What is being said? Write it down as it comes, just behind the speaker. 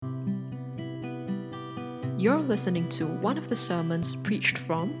You're listening to one of the sermons preached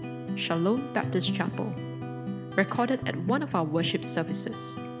from Shalom Baptist Chapel, recorded at one of our worship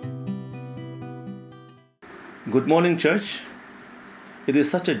services. Good morning, church. It is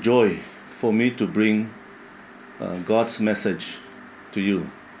such a joy for me to bring God's message to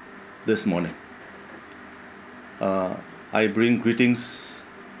you this morning. I bring greetings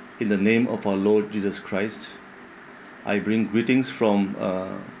in the name of our Lord Jesus Christ. I bring greetings from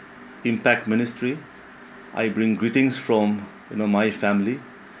Impact Ministry. I bring greetings from my family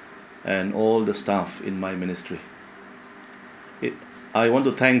and all the staff in my ministry. I want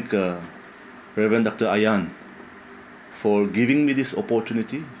to thank Reverend Dr. Ayan for giving me this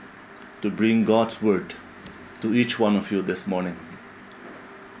opportunity to bring God's word to each one of you this morning.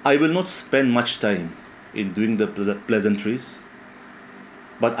 I will not spend much time in doing the pleasantries,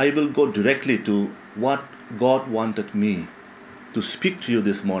 but I will go directly to what God wanted me to speak to you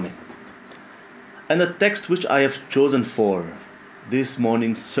this morning. And the text which I have chosen for this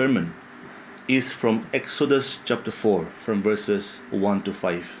morning's sermon is from Exodus chapter 4, from verses 1 to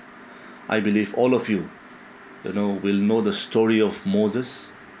 5. I believe all of you, will know the story of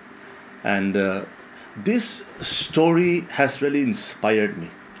Moses. And this story has really inspired me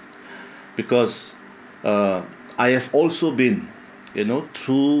because I have also been,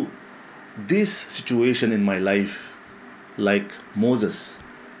 through this situation in my life, like Moses,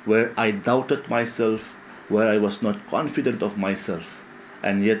 where I doubted myself, where I was not confident of myself,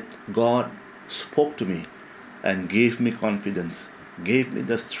 and yet God spoke to me and gave me confidence, gave me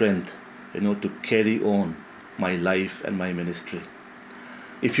the strength, to carry on my life and my ministry.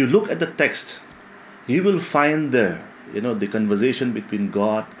 If you look at the text, you will find there, the conversation between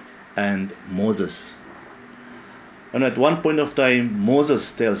God and Moses. And at one point of time,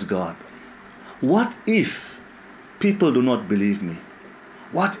 Moses tells God, "What if people do not believe me?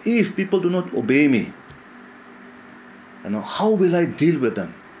 What if people do not obey me? How will I deal with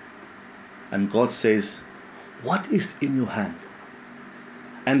them?" And God says, "What is in your hand?"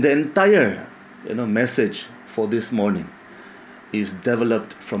 And the entire, message for this morning is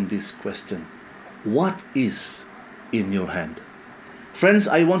developed from this question: what is in your hand? Friends,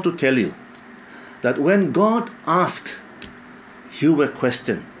 I want to tell you that when God asks you a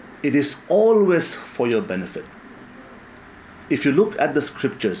question, it is always for your benefit. If you look at the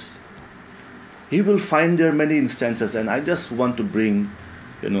scriptures, you will find there many instances, and I just want to bring,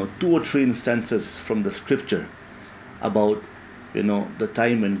 2 or 3 instances from the scripture about, the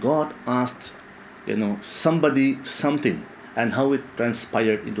time when God asked, somebody something and how it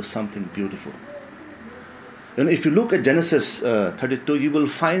transpired into something beautiful. If you look at Genesis 32, you will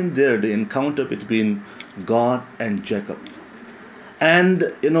find there the encounter between God and Jacob. And,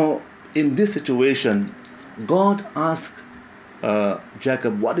 in this situation, God asked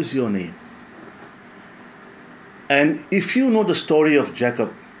Jacob, "What is your name?" And if you know the story of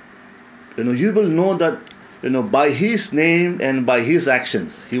Jacob, you will know that, by his name and by his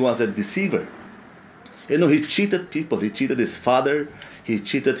actions, he was a deceiver. He cheated people. He cheated his father. He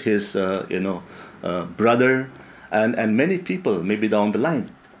cheated his, brother, and many people maybe down the line.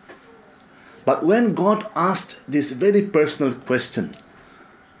 But when God asked this very personal question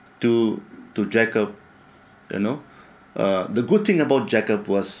to Jacob, the good thing about Jacob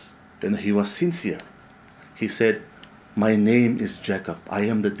was, he was sincere. He said, "My name is Jacob. I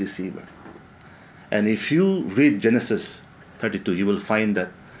am the deceiver." And if you read Genesis 32, you will find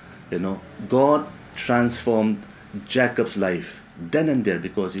that, God transformed Jacob's life then and there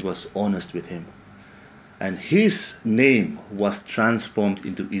because he was honest with him. And his name was transformed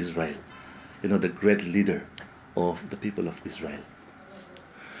into Israel, the great leader of the people of Israel.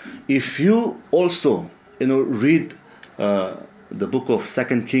 If you also, read the book of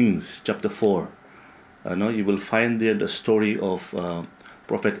 2 Kings chapter 4, you will find there the story of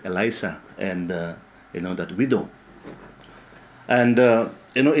Prophet Elisha and, that widow. And,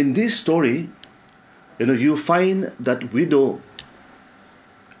 in this story, you find that widow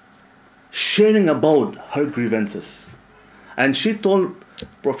sharing about her grievances. And she told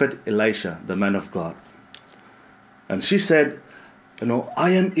Prophet Elisha, the man of God, and she said, "I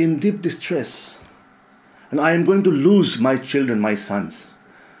am in deep distress, and I am going to lose my children, my sons,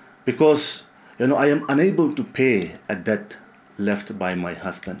 because, I am unable to pay a debt left by my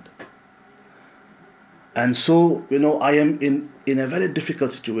husband. And so, I am in a very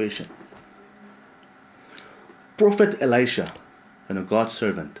difficult situation." Prophet Elisha, God's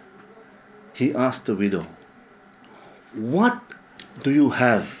servant, he asked the widow, "What do you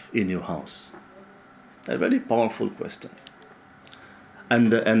have in your house?" A very powerful question.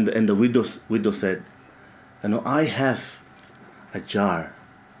 And the widow said, "I have a jar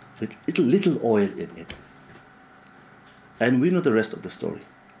with little oil in it. And we know the rest of the story.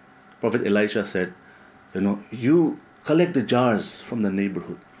 Prophet Elisha said, you collect the jars from the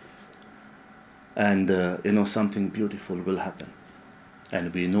neighborhood, and something beautiful will happen.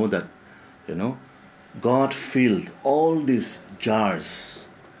 And we know that God filled all these jars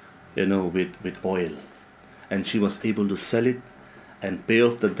with oil, and she was able to sell it and pay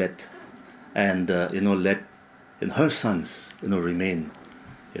off the debt, and let her sons remain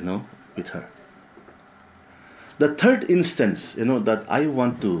with her. The third instance that I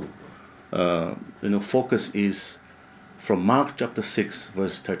want to focus is from Mark chapter 6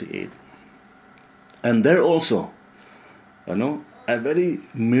 verse 38. And there also a very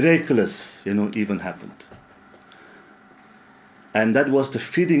miraculous event happened, and that was the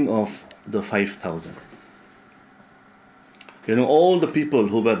feeding of the 5,000. All the people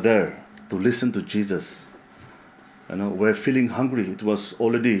who were there to listen to Jesus were feeling hungry. It was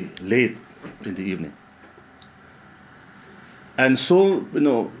already late in the evening. And so,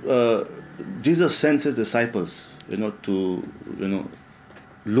 Jesus sends his disciples, to,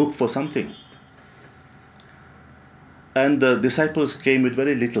 look for something. And the disciples came with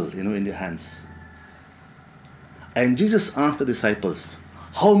very little, in their hands. And Jesus asked the disciples,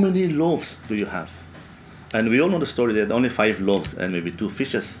 how many loaves do you have? And we all know the story. They had only 5 loaves and maybe 2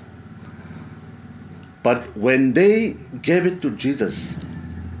 fishes. But when they gave it to Jesus,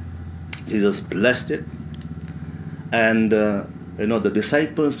 Jesus blessed it. And, the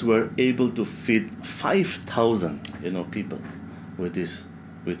disciples were able to feed 5,000, people with this,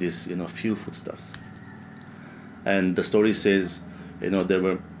 few foodstuffs. And the story says, there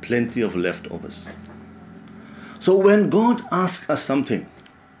were plenty of leftovers. So when God asks us something,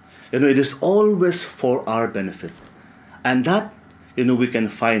 it is always for our benefit. And that, we can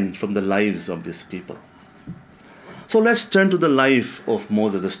find from the lives of these people. So let's turn to the life of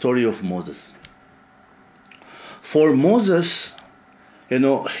Moses, the story of Moses. For Moses,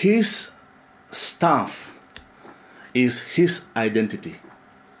 his staff is his identity.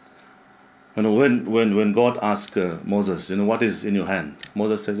 When God asked Moses, what is in your hand?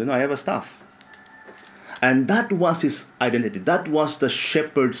 Moses says, I have a staff. And that was his identity. That was the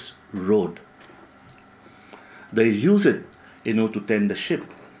shepherd's rod. They use it, to tend the sheep.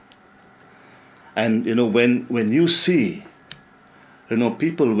 And, when you see,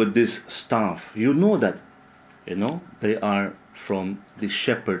 people with this staff, you know that, they are from the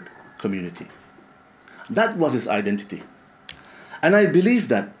shepherd community. That was his identity. And I believe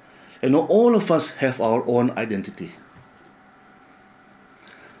that, all of us have our own identity.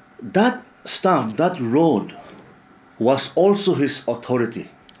 That staff, that rod, was also his authority.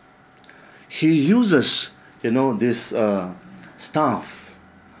 He uses, this staff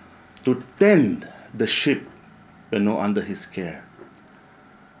to tend the sheep, under his care.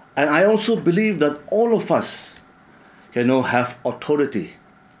 And I also believe that all of us, have authority,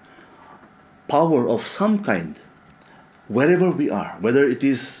 power of some kind, wherever we are, whether it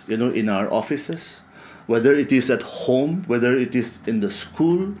is, in our offices, whether it is at home, whether it is in the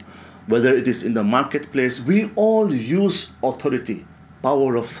school, whether it is in the marketplace, we all use authority,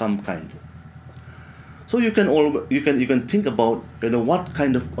 power of some kind. So you can think about, what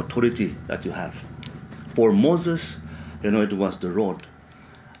kind of authority that you have. For Moses, it was the rod,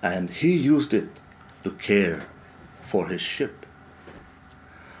 and he used it to care for his sheep.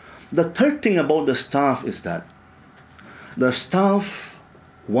 The third thing about the staff is that the staff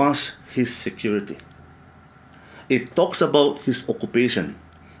was his security. It talks about his occupation,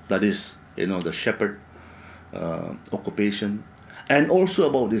 that is, the shepherd occupation, and also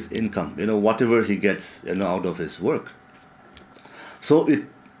about his income, whatever he gets, out of his work. So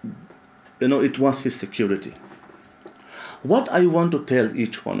it was his security. What I want to tell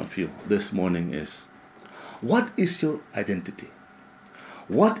each one of you this morning is, what is your identity?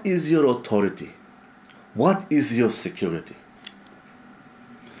 What is your authority? What is your security?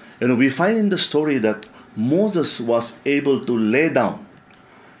 We find in the story that Moses was able to lay down,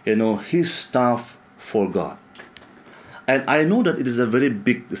 his staff for God. And I know that it is a very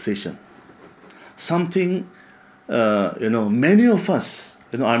big decision. Something, many of us,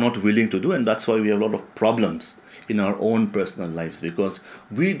 are not willing to do, and that's why we have a lot of problems in our own personal lives, because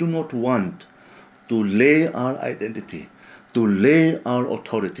we do not want to lay our identity, to lay our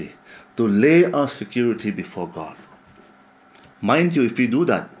authority, to lay our security before God. Mind you, if we do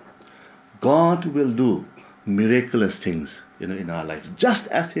that, God will do miraculous things, in our life, just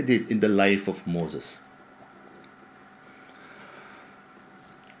as he did in the life of Moses.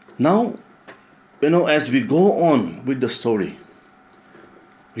 Now, as we go on with the story,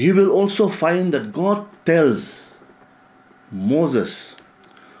 we will also find that God tells Moses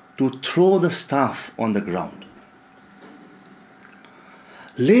to throw the staff on the ground.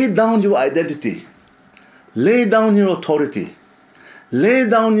 lay down your identity, lay down your authority, lay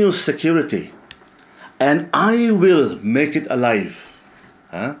down your security, and I will make it alive.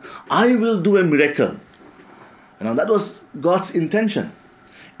 I will do a miracle. That was God's intention.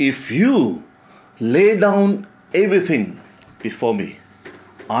 If you lay down everything before me,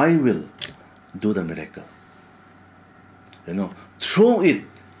 I will do the miracle. Throw it.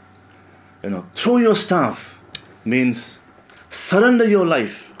 Throw your staff means surrender your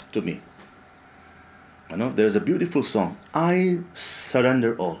life to me. There's a beautiful song, I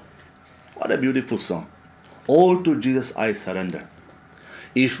surrender all. What a beautiful song. All to Jesus I surrender.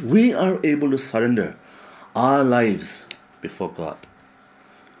 If we are able to surrender our lives before God,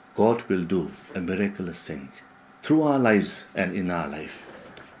 God will do a miraculous thing through our lives and in our life.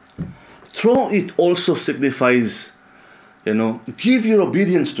 Throw it also signifies, give your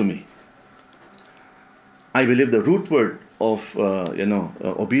obedience to me. I believe the root word of,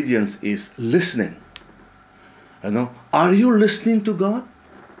 obedience is listening. Are you listening to God?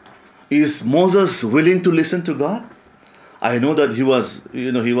 Is Moses willing to listen to God? I know that he was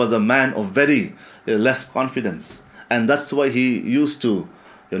a man of very less confidence. And that's why he used to,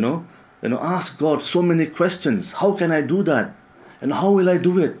 ask God so many questions. How can I do that? And how will I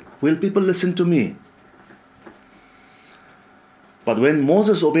do it? Will people listen to me? But when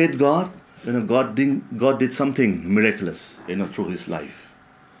Moses obeyed God, God did something miraculous, through his life.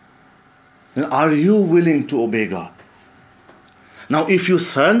 Are you willing to obey God? Now, if you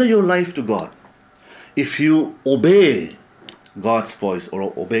surrender your life to God, if you obey God's voice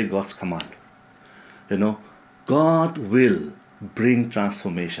or obey God's command, God will bring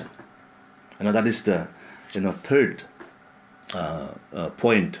transformation. That is the third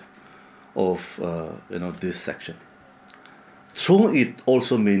point of this section. Throw it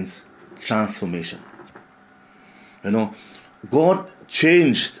also means transformation. God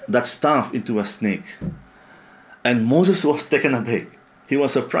changed that staff into a snake, and Moses was taken aback. He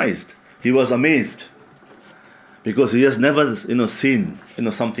was surprised. He was amazed because he has never seen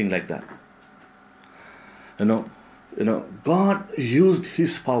something like that. God used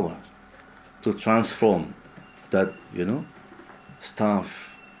his power to transform that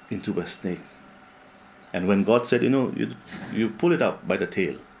staff into a snake. And when God said, you pull it up by the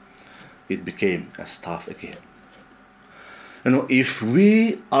tail, it became a staff again. If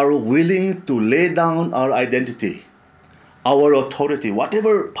we are willing to lay down our identity, our authority,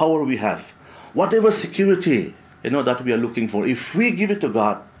 whatever power we have, whatever security, that we are looking for, if we give it to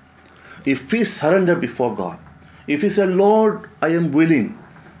God, if we surrender before God, if we say, Lord, I am willing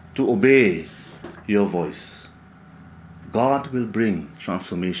to obey your voice, God will bring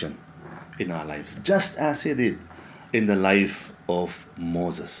transformation in our lives, just as he did in the life of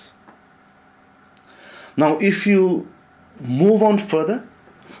Moses. Now, if you move on further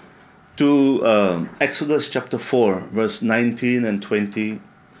to Exodus chapter 4, verse 19 and 20,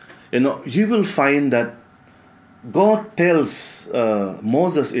 you will find that God tells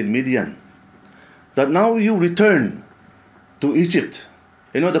Moses in Midian that now you return to Egypt.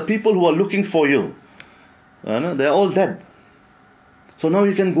 The people who are looking for you, they're all dead. So now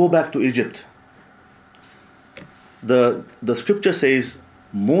you can go back to Egypt. The scripture says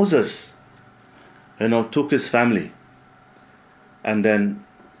Moses, took his family, and then,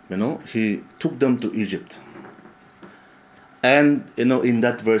 he took them to Egypt. And, in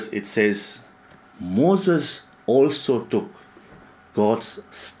that verse it says, Moses also took God's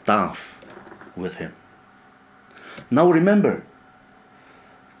staff with him. Now remember,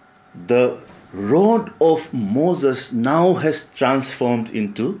 the rod of Moses now has transformed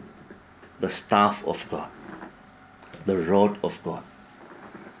into the staff of God, the rod of God.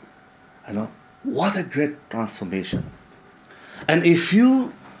 What a great transformation. And if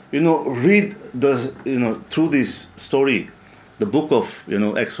you read through this story, the book of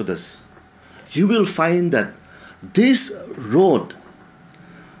Exodus, you will find that this rod,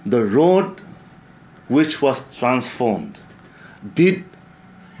 the rod which was transformed, did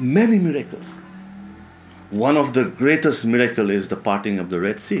many miracles. One of the greatest miracles is the parting of the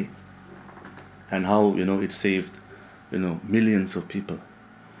Red Sea, and how it saved millions of people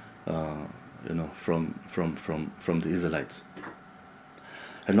from the Israelites.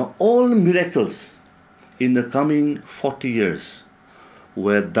 And all miracles in the coming 40 years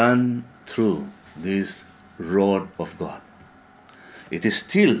were done through this rod of God. It is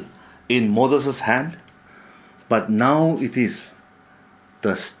still in Moses' hand, but now it is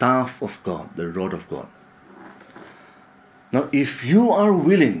the staff of God, the rod of God. Now, if you are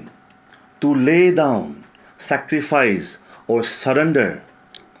willing to lay down, sacrifice, or surrender,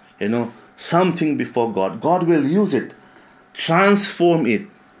 something before God, God will use it transform it,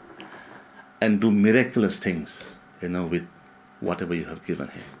 and do miraculous things, with whatever you have given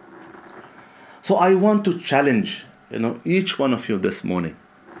him. So I want to challenge, each one of you this morning.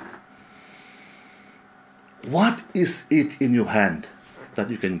 What is it in your hand that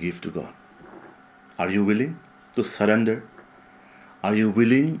you can give to God? Are you willing to surrender? Are you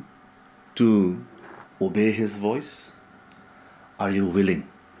willing to obey his voice? Are you willing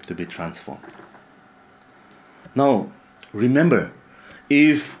to be transformed? Now, remember,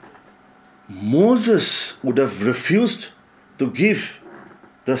 if Moses would have refused to give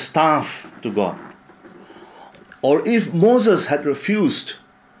the staff to God, or if Moses had refused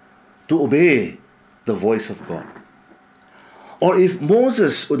to obey the voice of God, or if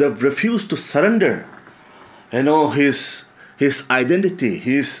Moses would have refused to surrender, his identity,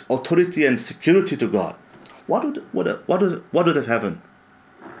 his authority and security to God, what would have happened?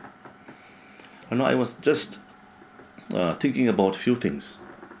 I was just thinking about a few things.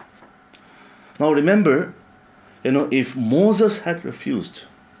 Now remember, if Moses had refused,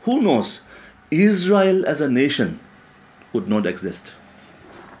 who knows, Israel as a nation would not exist.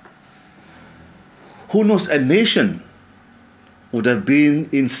 Who knows, a nation would have been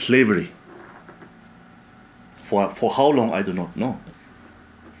in slavery. For how long, I do not know.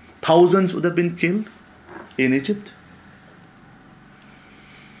 Thousands would have been killed in Egypt.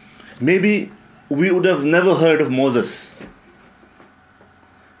 Maybe we would have never heard of Moses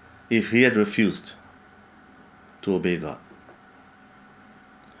if he had refused to obey God.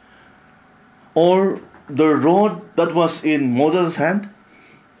 Or the rod that was in Moses' hand,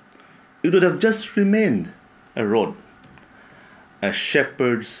 it would have just remained a rod, a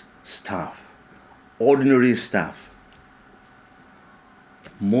shepherd's staff, ordinary staff.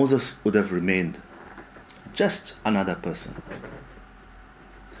 Moses would have remained just another person.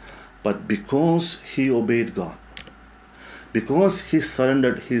 But because he obeyed God, because he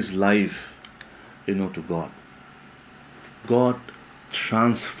surrendered his life, to God, God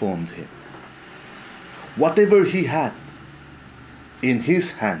transformed him. Whatever he had in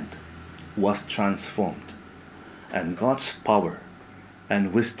his hand was transformed, and God's power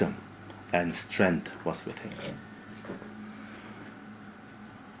and wisdom and strength was with him.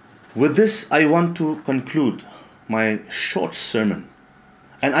 With this, I want to conclude my short sermon,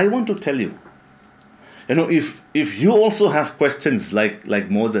 and I want to tell you, if you also have questions like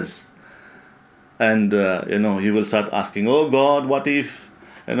Moses, and you will start asking, oh God, what if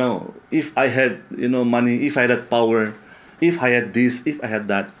I had money, if I had power, if I had this, if I had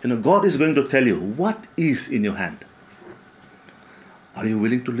that, God is going to tell you what is in your hand. Are you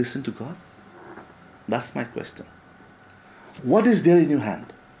willing to listen to God? That's my question. What is there in your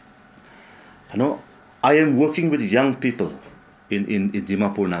hand? I am working with young people in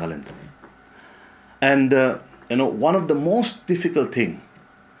Dimapur, Nagaland. And, one of the most difficult thing,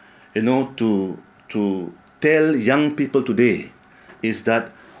 to tell young people today is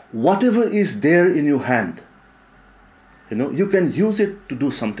that whatever is there in your hand, you can use it to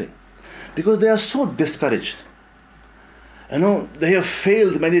do something. Because they are so discouraged. They have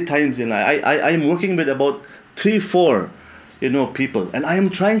failed many times. I am working with about 3-4, people. And I am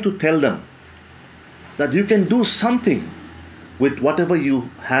trying to tell them that you can do something with whatever you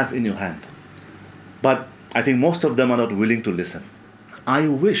have in your hand. But I think most of them are not willing to listen. I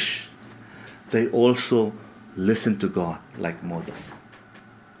wish they also listen to God like Moses.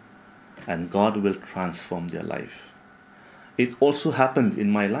 And God will transform their life. It also happened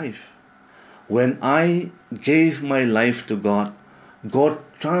in my life. When I gave my life to God, God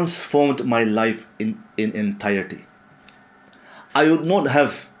transformed my life in entirety. I would not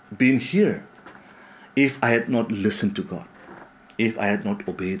have been here if I had not listened to God, if I had not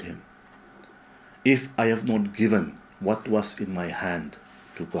obeyed Him, if I have not given what was in my hand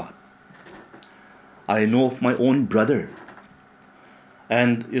to God. I know of my own brother,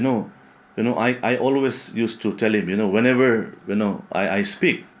 and I always used to tell him, whenever I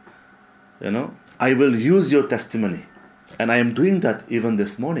speak, I will use your testimony, and I am doing that even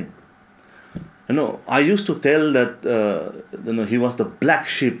this morning. I used to tell that he was the black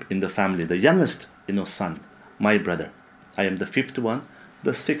sheep in the family, the youngest son, my brother. I am the fifth one,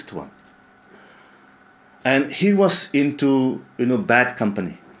 the sixth one, and he was into bad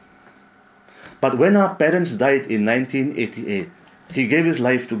company. But when our parents died in 1988, he gave his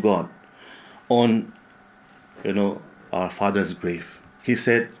life to God on our father's grave. He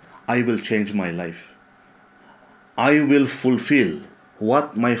said, I will change my life. I will fulfill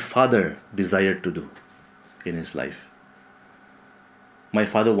what my father desired to do in his life. My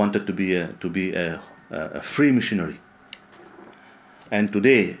father wanted to be a free missionary. And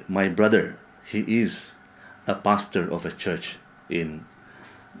today, my brother, he is a pastor of a church in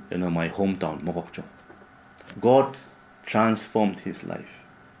my hometown, Mokokchung. God transformed his life.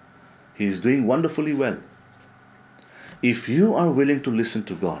 He is doing wonderfully well. If you are willing to listen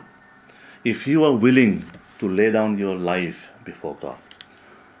to God, if you are willing to lay down your life before God,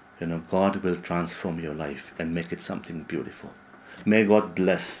 God will transform your life and make it something beautiful. May God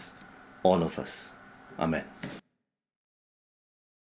bless all of us. Amen.